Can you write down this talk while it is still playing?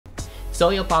So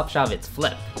your pop shove is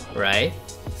flip, right?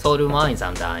 So do mine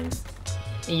sometimes.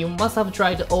 And you must have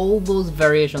tried all those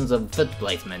variations of foot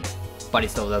placement, but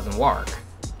it still doesn't work.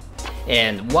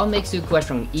 And what makes you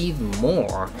question even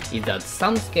more is that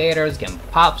some skaters can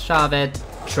pop shove it,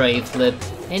 Treflip,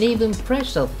 and even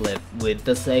pressure flip with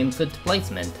the same foot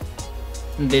placement.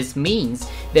 This means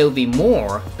there will be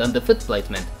more than the foot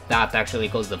placement that actually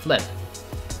caused the flip.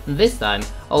 This time,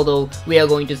 although we are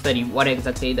going to study what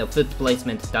exactly the foot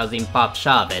placement does in pop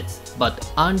shove it,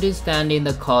 but understanding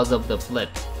the cause of the flip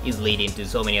is leading to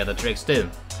so many other tricks too.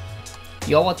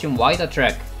 You're watching Why the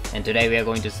Trick, and today we are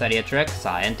going to study a trick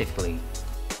scientifically.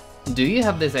 Do you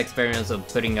have this experience of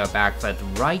putting your back foot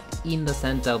right in the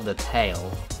center of the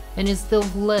tail, and it still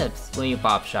flips when you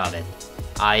pop shove it?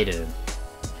 I do.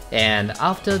 And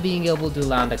after being able to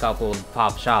land a couple of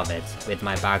pop shove-its with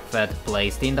my back foot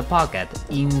placed in the pocket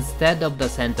instead of the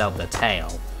center of the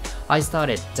tail, I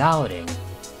started doubting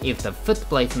if the foot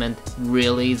placement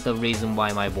really is the reason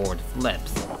why my board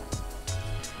flips.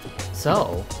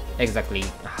 So, exactly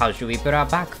how should we put our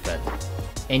back foot?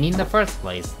 And in the first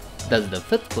place, does the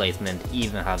foot placement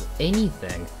even have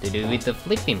anything to do with the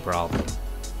flipping problem?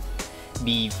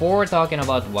 Before talking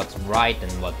about what's right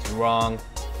and what's wrong,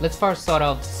 let's first sort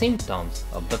out symptoms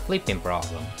of the flipping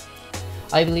problem.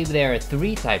 I believe there are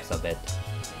three types of it.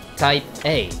 Type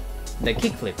A, the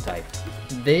kickflip type.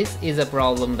 This is a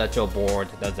problem that your board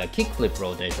does a kickflip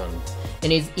rotation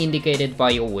and is indicated by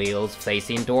your wheels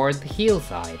facing toward the heel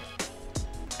side.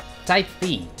 Type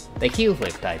B, the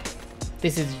heelflip type.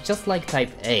 This is just like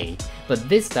type A, but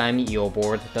this time your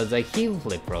board does a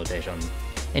heelflip rotation,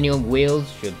 and your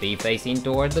wheels should be facing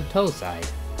toward the toe side.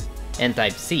 And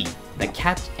type C, the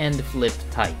catch and flip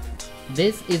type.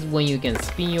 This is when you can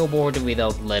spin your board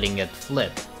without letting it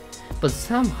flip, but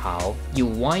somehow you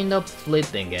wind up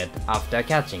flipping it after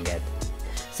catching it.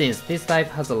 Since this type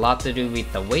has a lot to do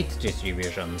with the weight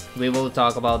distribution, we will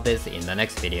talk about this in the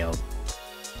next video.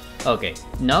 Okay,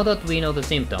 now that we know the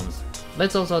symptoms,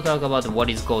 let's also talk about what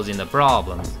is causing the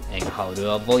problems and how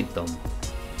to avoid them.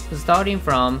 Starting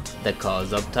from the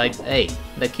cause of type A,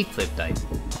 the kickflip type.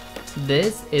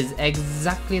 This is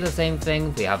exactly the same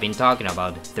thing we have been talking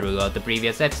about throughout the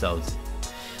previous episodes.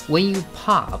 When you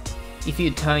pop, if you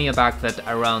turn your back foot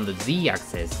around the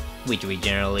Z-axis, which we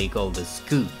generally call the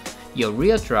scoop, your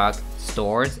rear truck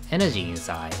stores energy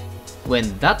inside.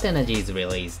 When that energy is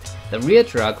released, the rear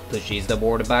truck pushes the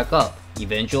board back up,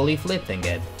 eventually flipping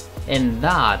it. And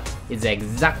that is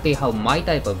exactly how my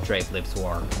type of Treflips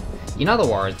work. In other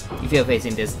words, if you're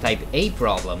facing this type A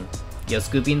problem, you're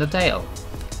scooping the tail.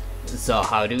 So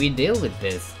how do we deal with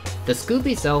this? The scoop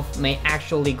itself may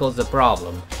actually cause the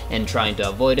problem, and trying to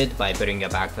avoid it by putting your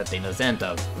back foot in the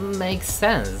center makes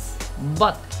sense.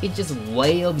 But it's just a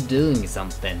way of doing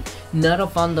something, not a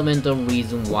fundamental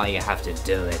reason why you have to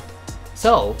do it.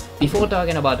 So, before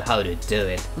talking about how to do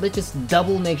it, let's just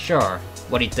double make sure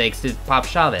what it takes to pop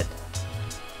shove it.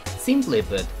 Simply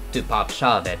put, to pop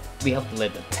shove it, we have to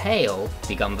let the tail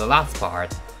become the last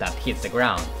part that hits the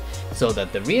ground, so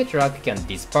that the rear truck can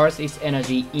disperse its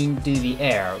energy into the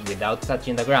air without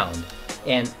touching the ground.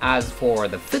 And as for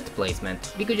the foot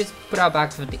placement, we could just put our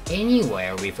back foot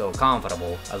anywhere we feel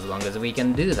comfortable as long as we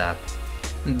can do that.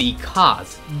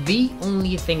 Because the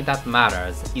only thing that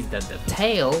matters is that the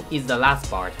tail is the last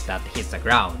part that hits the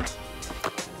ground.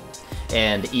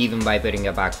 And even by putting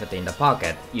your back foot in the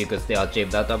pocket, you could still achieve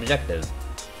that objective.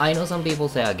 I know some people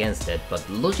say against it, but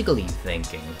logically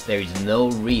thinking, there is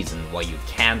no reason why you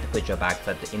can't put your back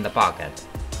foot in the pocket.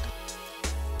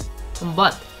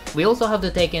 But we also have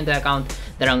to take into account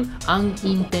that an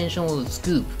unintentional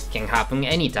scoop can happen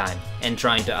anytime, and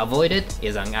trying to avoid it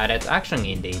is an added action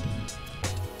indeed.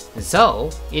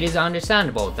 So, it is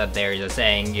understandable that there is a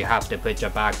saying you have to put your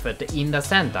back foot in the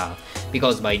center,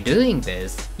 because by doing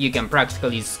this, you can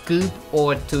practically scoop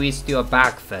or twist your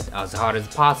back foot as hard as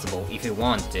possible if you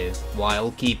want to,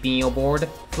 while keeping your board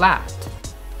flat.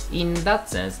 In that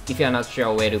sense, if you're not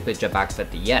sure where to put your back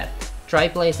foot yet, try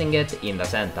placing it in the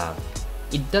center.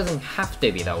 It doesn't have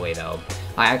to be that way though.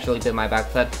 I actually put my back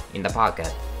foot in the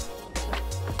pocket.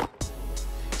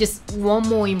 Just one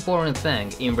more important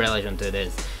thing in relation to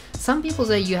this. Some people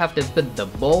say you have to put the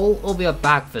ball of your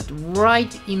back foot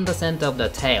right in the center of the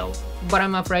tail, but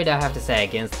I'm afraid I have to say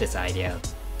against this idea.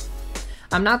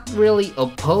 I'm not really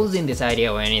opposing this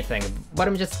idea or anything, but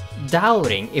I'm just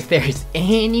doubting if there is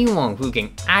anyone who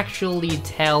can actually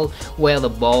tell where the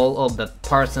ball of the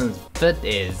person's foot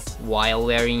is while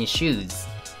wearing shoes.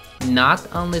 Not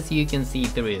unless you can see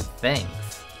through things.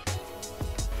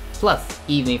 Plus,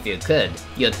 even if you could,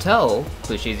 your toe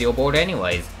pushes your board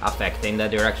anyways, affecting the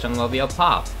direction of your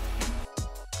pop.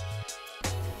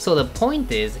 So the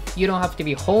point is, you don't have to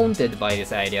be haunted by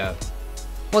this idea.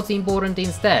 What's important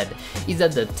instead is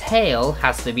that the tail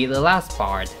has to be the last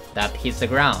part that hits the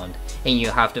ground, and you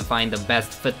have to find the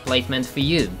best foot placement for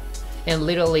you. And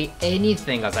literally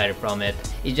anything aside from it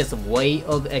is just a way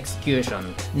of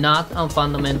execution, not a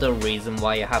fundamental reason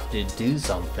why you have to do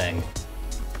something.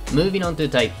 Moving on to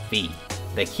type V,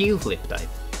 the heel flip type.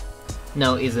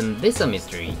 Now isn't this a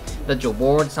mystery, that your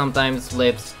board sometimes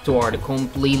flips toward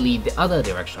completely the other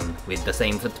direction with the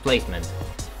same foot placement?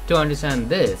 To understand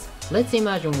this, let's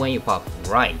imagine when you pop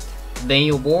right, then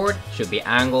your board should be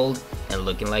angled and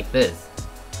looking like this.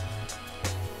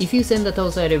 If you send the toe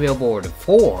side of your board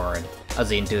forward,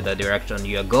 as into the direction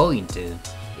you are going to,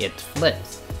 it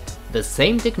flips. The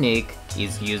same technique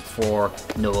is used for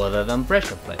no other than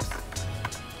pressure flips.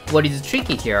 What is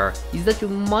tricky here is that you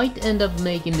might end up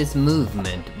making this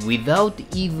movement without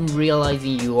even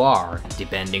realizing you are,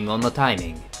 depending on the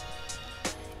timing.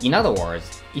 In other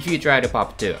words, if you try to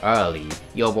pop too early,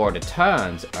 your board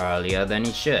turns earlier than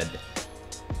it should.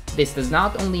 This does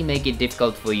not only make it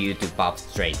difficult for you to pop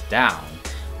straight down,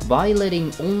 by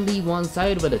letting only one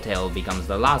side of the tail becomes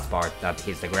the last part that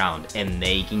hits the ground and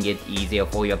making it easier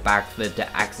for your back foot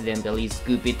to accidentally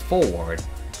scoop it forward,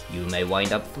 you may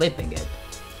wind up flipping it.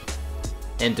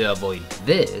 And to avoid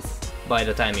this, by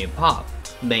the time you pop,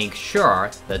 make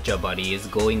sure that your body is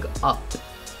going up.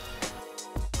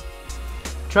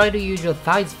 Try to use your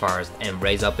thighs first and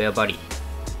raise up your body,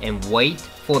 and wait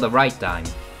for the right time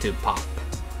to pop.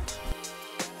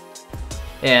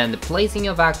 And placing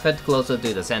your back foot closer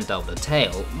to the center of the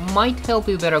tail might help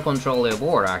you better control your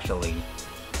board actually.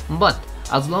 But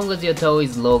as long as your toe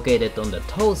is located on the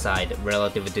toe side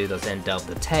relative to the center of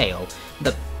the tail,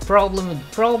 the problem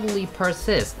would probably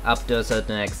persist up to a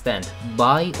certain extent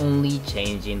by only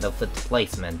changing the foot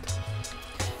placement.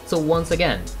 So once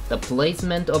again, the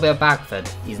placement of your back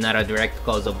foot is not a direct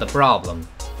cause of the problem.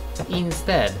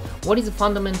 Instead, what is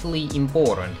fundamentally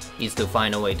important is to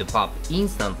find a way to pop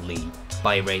instantly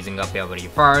by raising up your body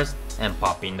first and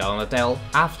popping down the tail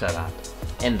after that.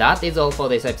 And that is all for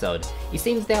this episode. It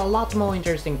seems there are a lot more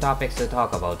interesting topics to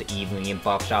talk about even in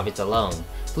pop shovels alone.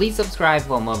 Please subscribe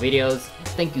for more videos.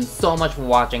 Thank you so much for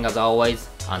watching as always.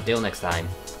 Until next time.